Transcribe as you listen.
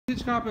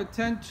vintage carpet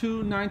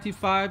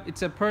 10295.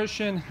 It's a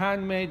Persian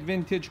handmade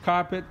vintage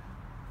carpet.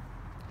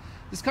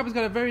 This carpet's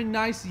got a very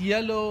nice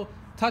yellow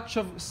touch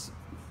of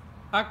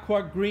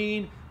aqua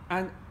green,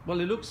 and well,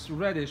 it looks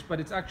reddish, but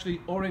it's actually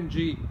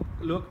orangey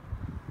look.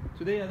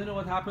 Today, I don't know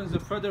what happens. The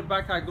further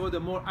back I go, the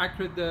more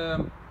accurate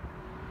the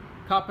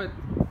carpet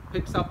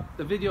picks up.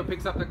 The video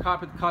picks up the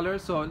carpet color.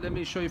 So let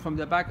me show you from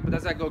the back. But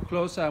as I go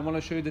closer, I want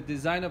to show you the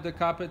design of the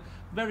carpet.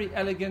 Very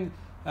elegant,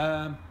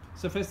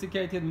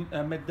 sophisticated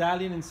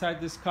medallion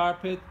inside this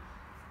carpet.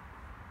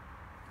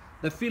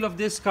 The feel of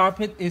this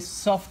carpet is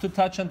soft to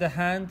touch on the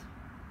hand.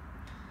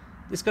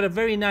 It's got a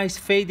very nice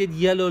faded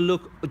yellow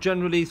look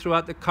generally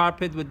throughout the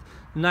carpet, with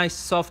nice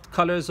soft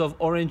colors of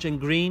orange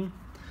and green.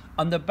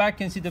 On the back,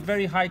 you can see the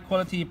very high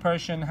quality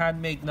Persian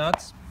handmade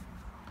nuts.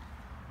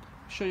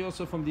 I'll show you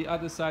also from the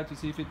other side to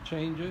see if it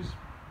changes.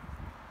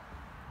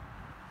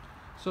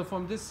 So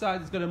from this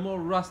side, it's got a more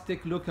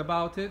rustic look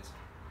about it.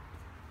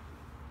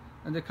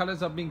 And the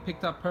colors are being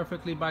picked up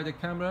perfectly by the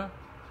camera.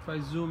 If I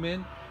zoom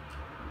in,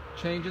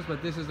 changes,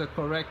 but this is the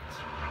correct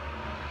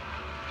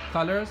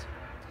colors.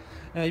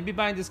 You'll be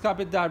buying this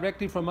carpet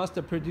directly from us,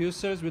 the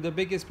producers. We're the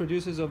biggest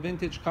producers of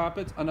vintage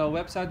carpets. On our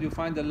website, you'll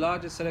find the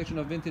largest selection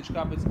of vintage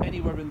carpets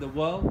anywhere in the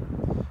world.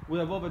 We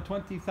have over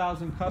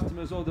 20,000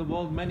 customers all over the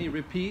world, many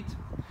repeat.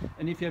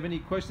 And if you have any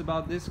questions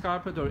about this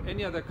carpet or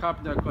any other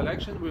carpet in our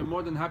collection, we're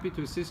more than happy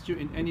to assist you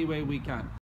in any way we can.